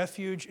take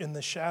refuge in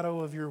the shadow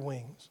of your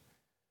wings.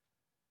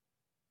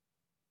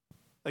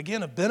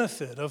 Again, a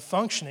benefit of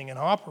functioning and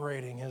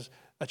operating as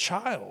a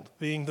child,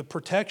 being the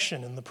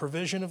protection and the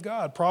provision of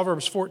God.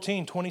 Proverbs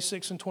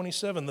 14:26 and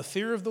 27, the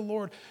fear of the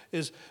Lord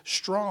is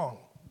strong,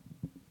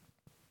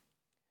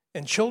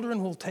 and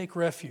children will take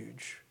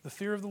refuge. The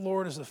fear of the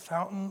Lord is the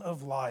fountain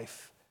of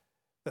life,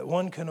 that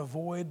one can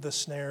avoid the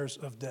snares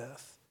of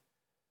death.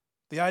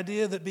 The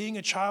idea that being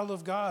a child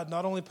of God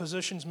not only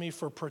positions me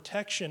for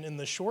protection in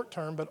the short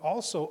term, but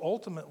also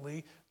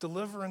ultimately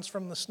deliverance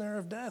from the snare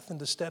of death and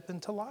to step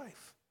into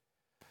life.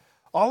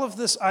 All of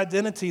this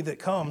identity that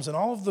comes and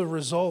all of the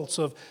results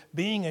of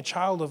being a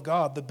child of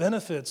God, the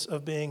benefits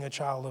of being a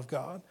child of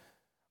God,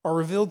 are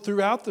revealed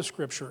throughout the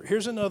Scripture.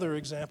 Here's another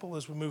example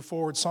as we move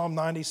forward. Psalm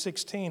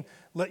 90:16,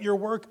 let your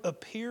work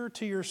appear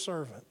to your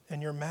servant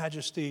and your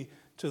majesty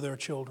to their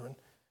children.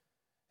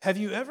 Have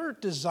you ever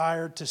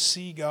desired to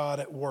see God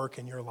at work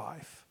in your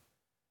life?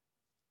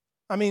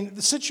 I mean,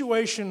 the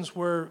situations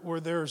where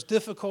there's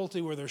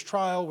difficulty, where there's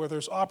trial, where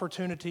there's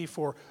opportunity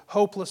for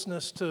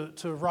hopelessness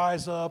to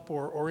rise up,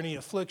 or any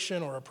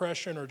affliction or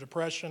oppression or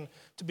depression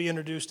to be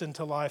introduced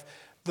into life,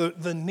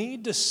 the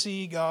need to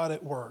see God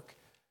at work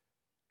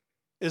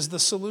is the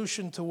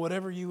solution to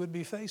whatever you would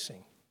be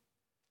facing.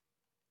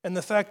 And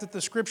the fact that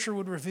the Scripture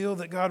would reveal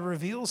that God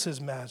reveals His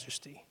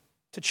majesty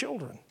to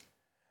children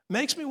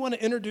makes me want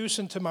to introduce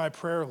into my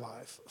prayer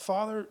life,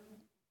 Father,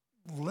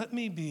 let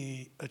me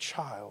be a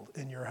child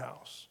in your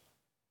house.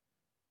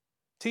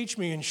 Teach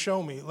me and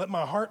show me. Let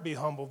my heart be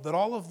humbled, that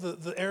all of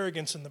the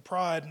arrogance and the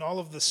pride and all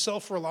of the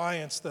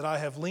self-reliance that I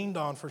have leaned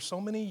on for so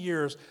many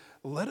years,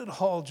 let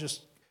it all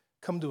just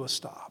come to a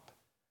stop.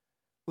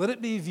 Let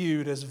it be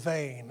viewed as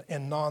vain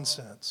and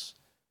nonsense.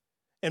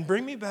 And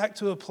bring me back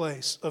to a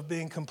place of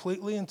being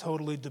completely and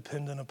totally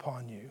dependent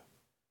upon you.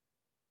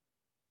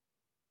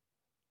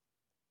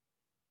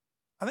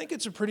 I think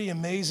it's a pretty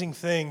amazing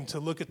thing to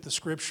look at the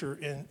Scripture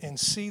and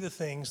see the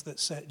things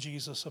that set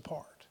Jesus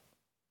apart.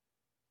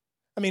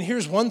 I mean,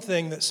 here's one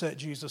thing that set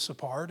Jesus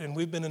apart, and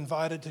we've been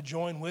invited to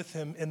join with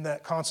Him in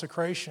that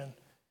consecration.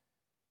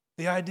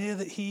 The idea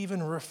that He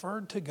even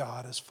referred to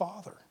God as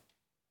Father.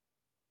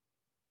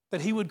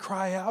 That He would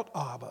cry out,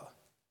 Abba.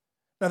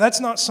 Now,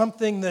 that's not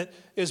something that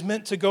is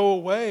meant to go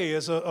away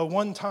as a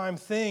one-time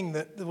thing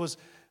that was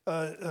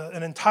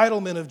an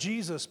entitlement of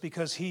Jesus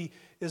because He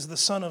is the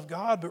Son of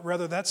God, but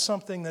rather that's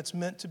something that's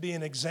meant to be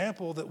an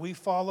example that we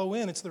follow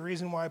in. It's the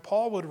reason why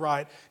Paul would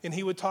write, and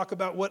he would talk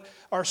about what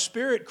our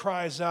spirit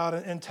cries out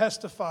and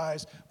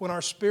testifies when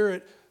our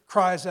spirit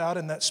cries out,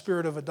 in that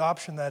spirit of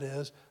adoption, that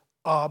is,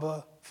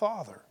 Abba,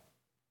 Father.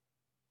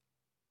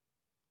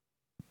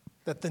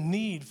 That the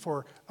need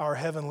for our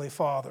Heavenly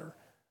Father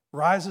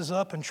rises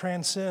up and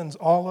transcends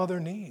all other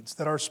needs,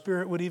 that our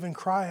spirit would even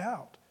cry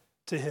out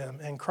to Him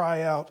and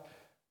cry out,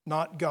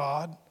 not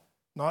God,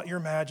 not your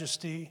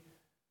majesty,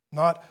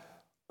 not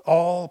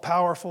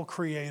all-powerful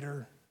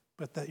Creator,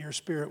 but that your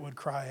spirit would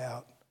cry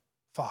out,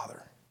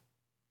 Father,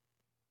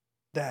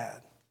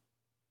 Dad,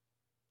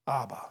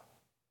 Abba.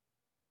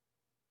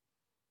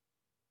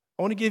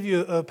 I want to give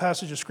you a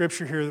passage of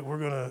Scripture here that we're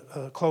going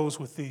to close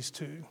with these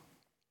two.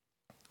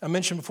 I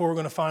mentioned before we're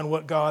going to find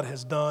what God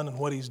has done and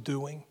what He's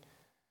doing.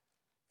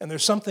 And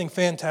there's something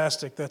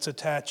fantastic that's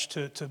attached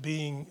to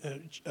being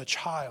a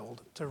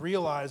child, to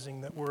realizing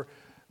that we're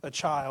a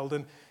child.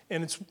 And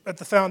it's at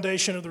the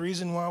foundation of the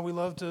reason why we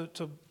love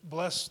to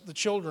bless the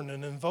children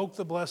and invoke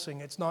the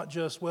blessing. It's not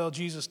just, well,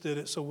 Jesus did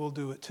it, so we'll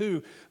do it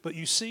too. But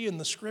you see in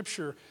the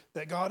Scripture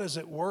that God is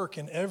at work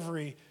in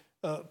every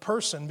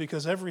person,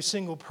 because every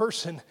single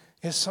person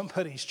is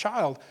somebody's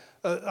child.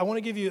 I want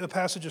to give you a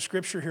passage of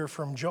Scripture here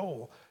from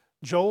Joel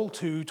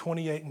 2,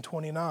 28 and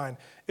 29.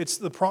 It's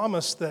the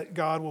promise that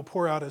God will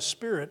pour out His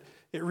Spirit.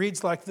 It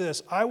reads like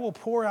this: I will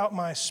pour out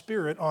my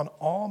Spirit on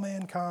all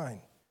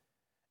mankind,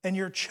 and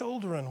your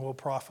children will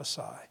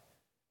prophesy,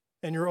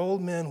 and your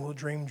old men will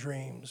dream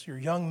dreams, your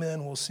young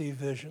men will see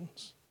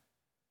visions.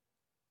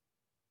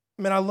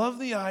 I mean, I love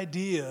the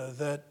idea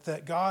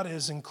that God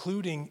is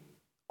including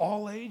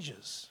all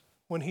ages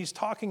when He's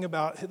talking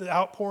about the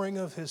outpouring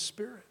of His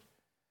Spirit.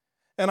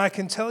 And I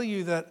can tell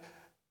you that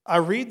I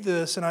read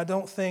this and I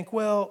don't think,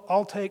 well,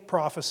 I'll take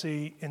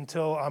prophecy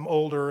until I'm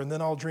older, and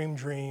then I'll dream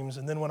dreams,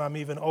 and then when I'm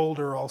even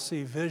older, I'll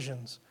see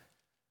visions.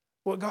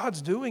 What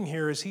God's doing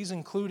here is He's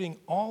including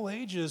all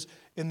ages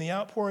in the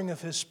outpouring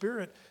of His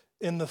Spirit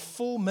in the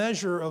full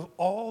measure of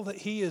all that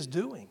He is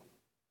doing.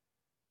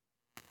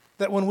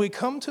 That when we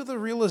come to the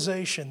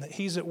realization that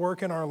He's at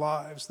work in our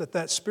lives,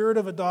 that spirit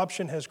of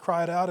adoption has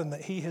cried out and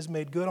that He has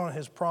made good on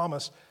His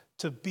promise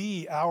to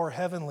be our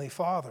Heavenly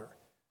Father,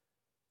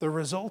 the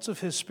results of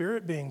His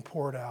Spirit being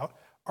poured out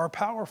are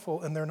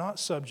powerful, and they're not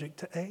subject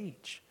to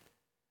age.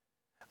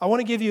 I want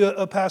to give you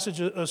a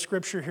passage of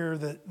Scripture here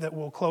that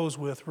we'll close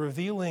with,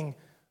 revealing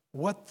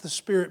what the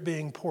Spirit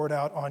being poured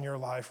out on your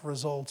life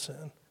results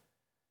in.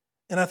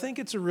 And I think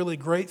it's a really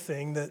great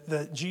thing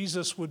that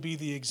Jesus would be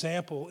the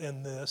example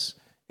in this,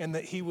 and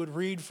that He would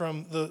read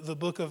from the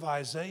book of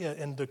Isaiah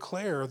and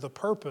declare the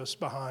purpose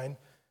behind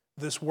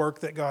this work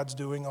that God's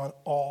doing on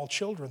all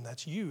children.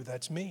 That's you,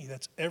 that's me,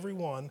 that's every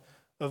one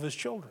of His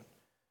children.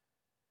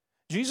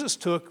 Jesus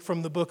took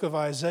from the book of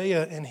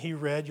Isaiah and He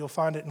read, you'll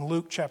find it in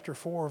Luke chapter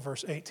 4,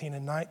 verse 18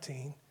 and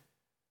 19,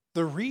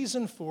 the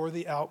reason for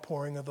the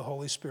outpouring of the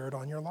Holy Spirit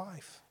on your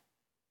life.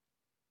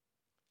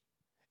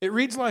 It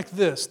reads like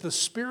this: the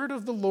Spirit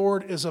of the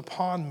Lord is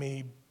upon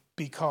me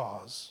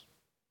because.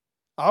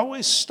 I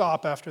always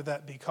stop after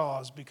that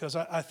because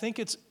I think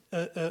it's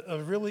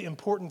a really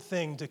important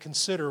thing to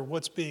consider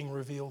what's being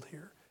revealed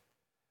here.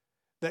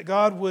 That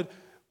God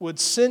would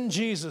send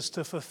Jesus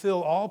to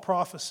fulfill all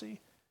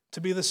prophecy,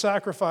 to be the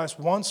sacrifice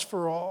once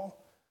for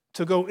all,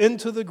 to go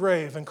into the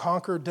grave and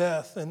conquer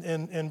death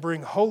and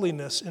bring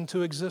holiness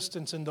into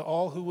existence into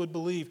all who would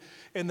believe,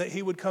 and that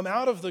He would come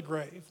out of the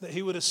grave, that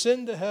He would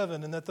ascend to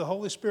heaven, and that the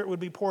Holy Spirit would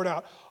be poured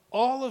out.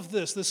 All of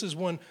this is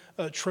one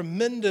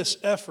tremendous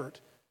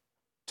effort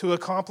to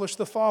accomplish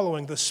the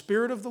following: the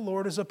Spirit of the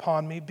Lord is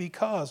upon me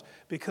because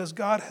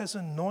God has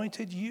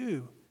anointed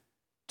you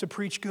to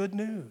preach good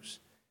news.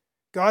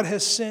 God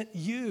has sent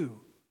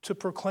you to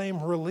proclaim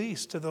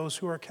release to those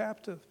who are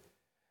captive.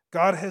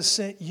 God has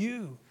sent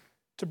you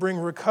to bring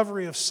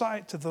recovery of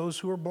sight to those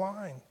who are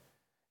blind.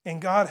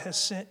 And God has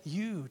sent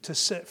you to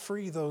set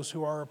free those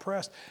who are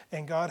oppressed.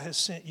 And God has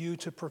sent you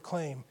to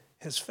proclaim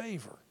His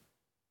favor.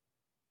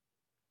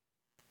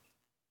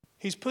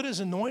 He's put His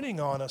anointing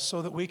on us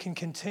so that we can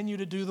continue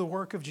to do the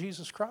work of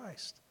Jesus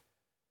Christ.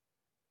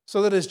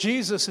 So that as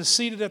Jesus is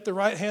seated at the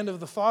right hand of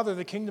the Father,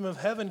 the kingdom of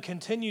heaven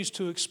continues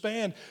to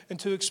expand and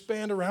to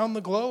expand around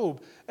the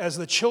globe as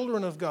the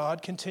children of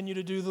God continue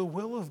to do the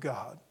will of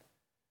God.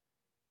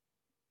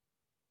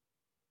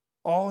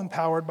 All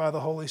empowered by the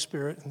Holy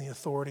Spirit and the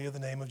authority of the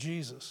name of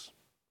Jesus.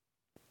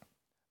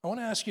 I want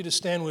to ask you to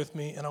stand with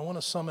me, and I want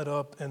to sum it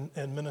up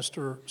and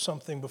minister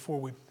something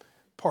before we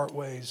part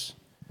ways.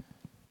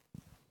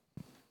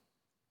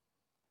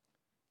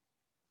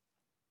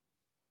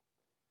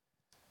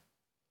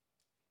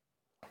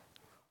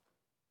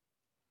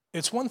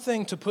 It's one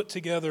thing to put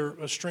together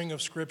a string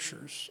of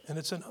scriptures, and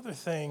it's another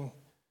thing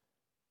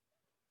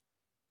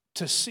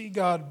to see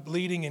God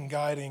leading and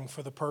guiding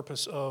for the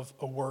purpose of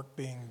a work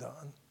being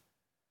done.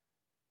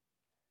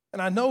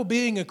 And I know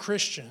being a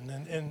Christian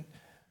and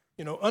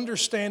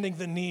understanding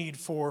the need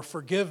for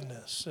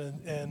forgiveness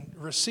and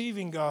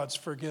receiving God's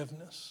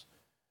forgiveness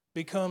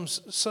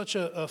becomes such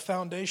a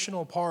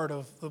foundational part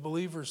of the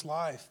believer's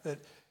life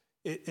that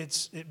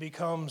it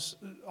becomes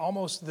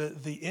almost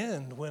the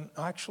end, when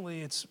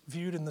actually it's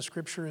viewed in the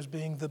Scripture as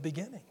being the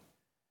beginning.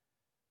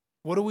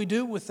 What do we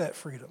do with that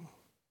freedom?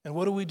 And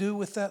what do we do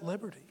with that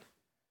liberty?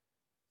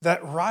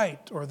 That right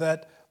or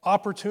that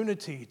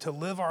opportunity to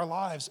live our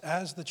lives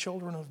as the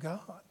children of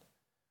God?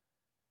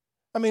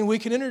 I mean, we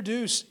can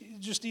introduce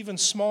just even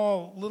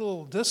small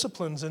little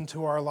disciplines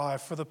into our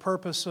life for the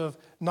purpose of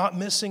not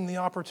missing the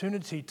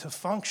opportunity to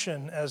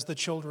function as the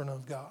children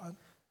of God.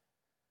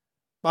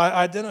 By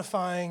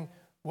identifying,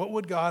 what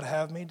would God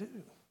have me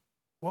do?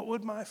 What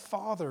would my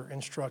Father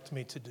instruct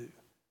me to do?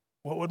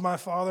 What would my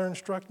Father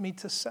instruct me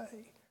to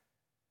say?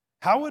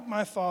 How would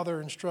my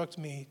Father instruct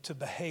me to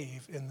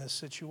behave in this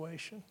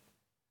situation?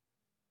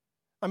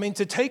 I mean,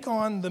 to take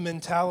on the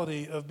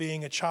mentality of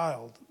being a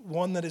child,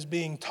 one that is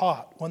being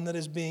taught, one that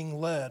is being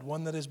led,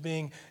 one that is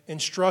being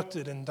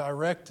instructed and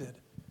directed,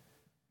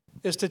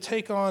 is to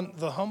take on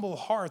the humble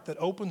heart that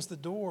opens the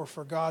door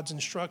for God's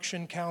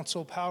instruction,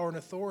 counsel, power, and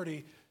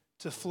authority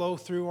to flow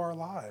through our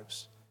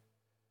lives.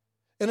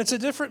 And it's a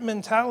different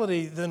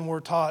mentality than we're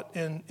taught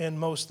in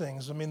most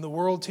things. I mean, the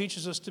world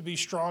teaches us to be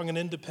strong and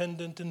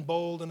independent and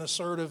bold and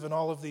assertive and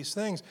all of these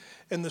things.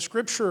 And the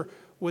Scripture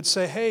would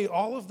say, hey,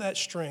 all of that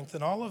strength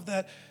and all of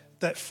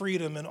that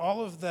freedom and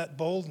all of that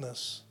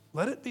boldness,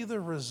 let it be the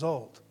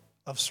result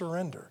of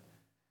surrender.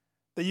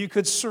 That you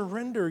could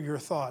surrender your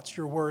thoughts,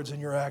 your words,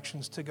 and your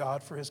actions to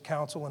God for His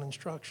counsel and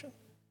instruction.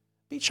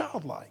 Be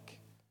childlike.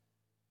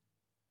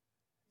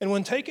 And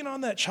when taking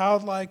on that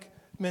childlike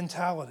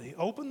mentality,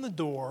 open the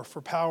door for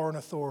power and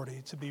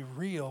authority to be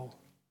real,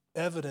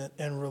 evident,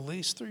 and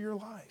released through your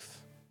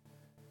life.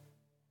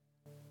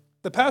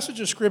 The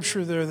passage of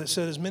Scripture there that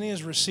said, as many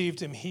as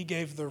received Him, He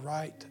gave the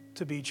right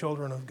to be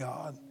children of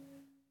God,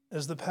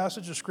 is the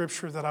passage of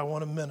Scripture that I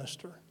want to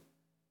minister.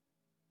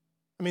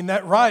 I mean,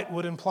 that right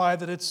would imply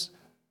that it's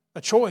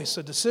a choice,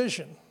 a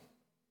decision,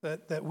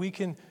 that we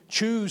can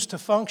choose to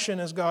function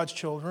as God's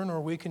children,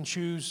 or we can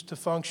choose to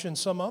function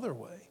some other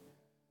way.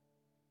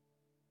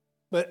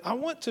 But I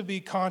want to be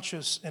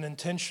conscious and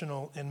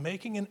intentional in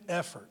making an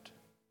effort,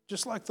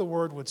 just like the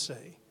Word would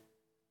say,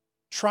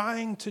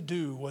 trying to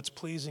do what's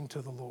pleasing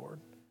to the Lord.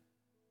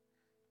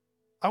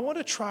 I want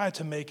to try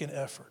to make an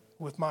effort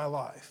with my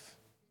life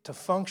to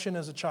function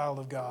as a child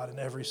of God in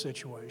every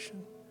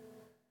situation.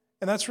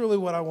 And that's really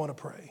what I want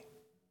to pray,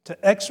 to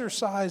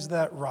exercise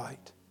that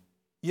right.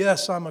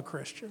 Yes, I'm a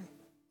Christian.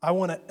 I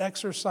want to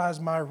exercise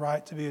my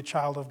right to be a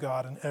child of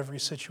God in every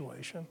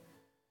situation.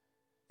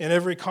 In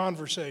every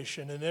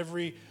conversation, in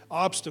every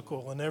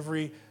obstacle, in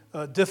every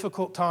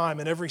difficult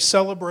time, in every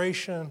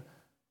celebration,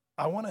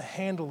 I want to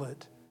handle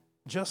it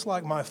just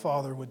like my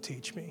Father would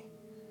teach me.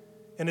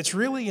 And it's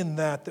really in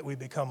that we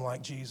become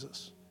like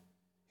Jesus.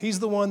 He's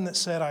the one that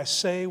said, I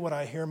say what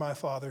I hear my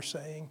Father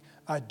saying.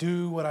 I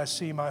do what I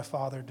see my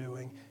Father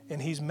doing.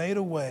 And He's made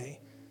a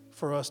way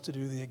for us to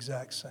do the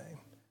exact same.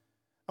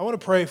 I want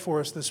to pray for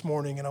us this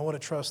morning, and I want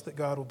to trust that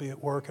God will be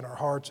at work in our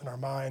hearts and our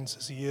minds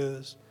as He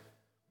is.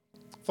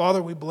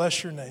 Father, we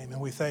bless Your name and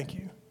we thank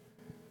You.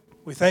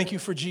 We thank You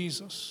for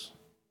Jesus.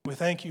 We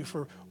thank You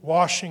for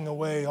washing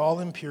away all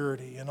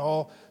impurity and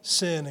all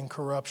sin and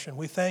corruption.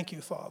 We thank You,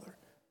 Father,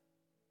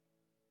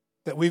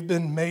 that we've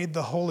been made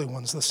the holy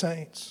ones, the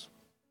saints.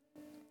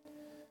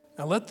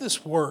 Now let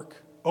this work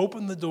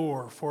open the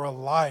door for a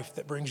life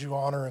that brings You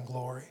honor and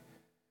glory.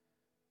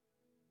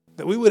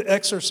 That we would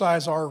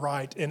exercise our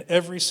right in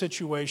every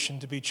situation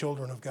to be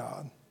children of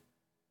God.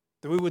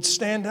 That we would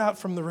stand out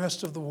from the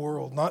rest of the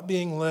world, not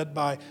being led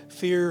by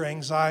fear,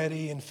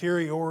 anxiety,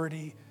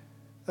 inferiority,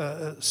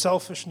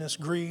 selfishness,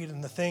 greed,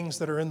 and the things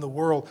that are in the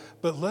world,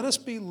 but let us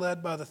be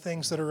led by the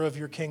things that are of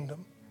Your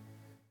kingdom.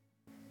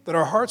 that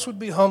our hearts would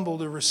be humble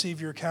to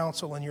receive your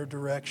counsel and your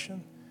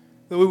direction,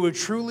 that we would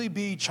truly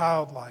be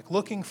childlike,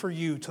 looking for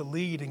you to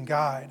lead and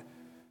guide.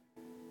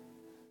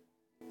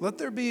 Let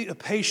there be a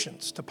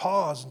patience to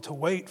pause and to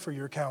wait for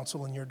your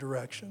counsel and your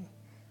direction.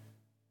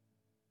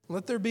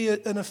 Let there be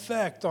an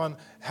effect on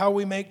how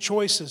we make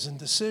choices and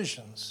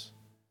decisions.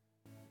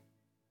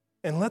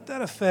 And let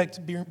that effect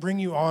bring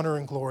you honor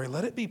and glory.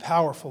 Let it be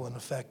powerful and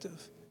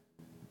effective.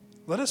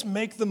 Let us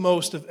make the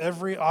most of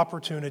every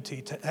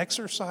opportunity to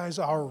exercise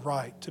our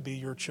right to be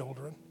your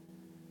children.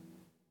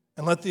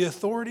 And let the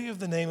authority of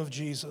the name of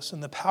Jesus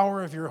and the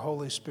power of your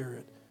Holy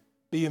Spirit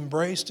be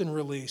embraced and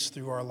released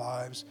through our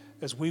lives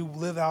as we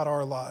live out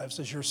our lives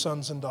as your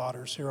sons and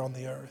daughters here on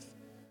the earth.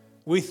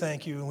 We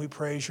thank you and we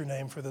praise your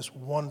name for this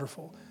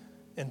wonderful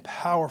and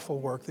powerful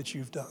work that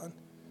you've done.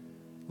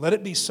 Let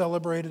it be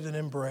celebrated and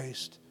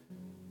embraced,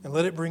 and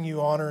let it bring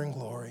you honor and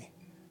glory.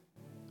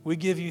 We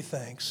give you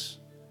thanks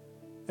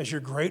as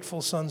your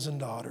grateful sons and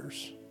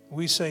daughters.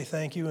 We say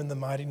thank you in the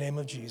mighty name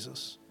of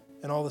Jesus.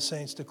 And all the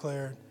saints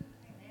declared,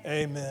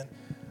 amen.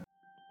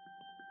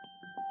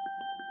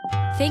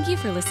 Thank you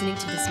for listening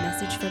to this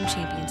message from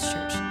Champions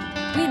Church.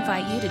 We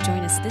invite you to join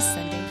us this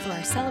Sunday for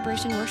our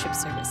celebration worship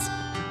service.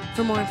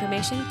 For more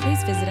information,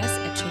 please visit us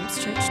at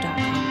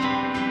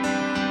championschurch.com.